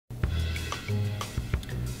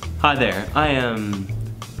Hi there, I am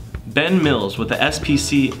Ben Mills with the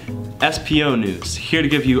SPO News, here to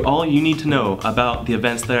give you all you need to know about the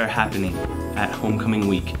events that are happening at Homecoming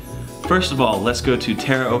Week. First of all, let's go to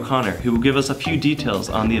Tara O'Connor, who will give us a few details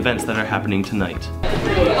on the events that are happening tonight.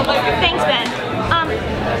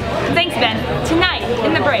 Thanks Ben. Tonight,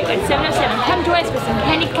 in the break at 7:07, come join us for some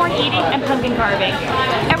candy corn eating and pumpkin carving.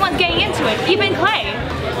 Everyone's getting into it, even Clay.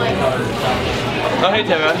 Oh, hey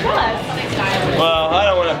Tara. Tell us. Well, I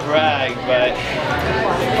don't want to brag, but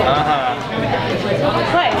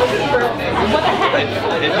Clay, what the heck?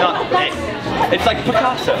 it's not. It's like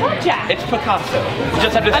Picasso. Jack. It's Picasso. You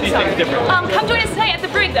just have to see things differently. Come join us tonight at the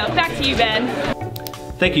brig though. Back to you, Ben.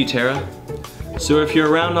 Thank you, Tara. So if you're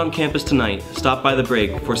around on campus tonight, stop by the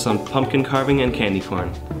brig for some pumpkin carving and candy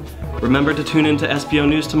corn. Remember to tune in to SPO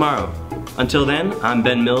News tomorrow. Until then, I'm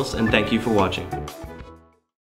Ben Mills and thank you for watching.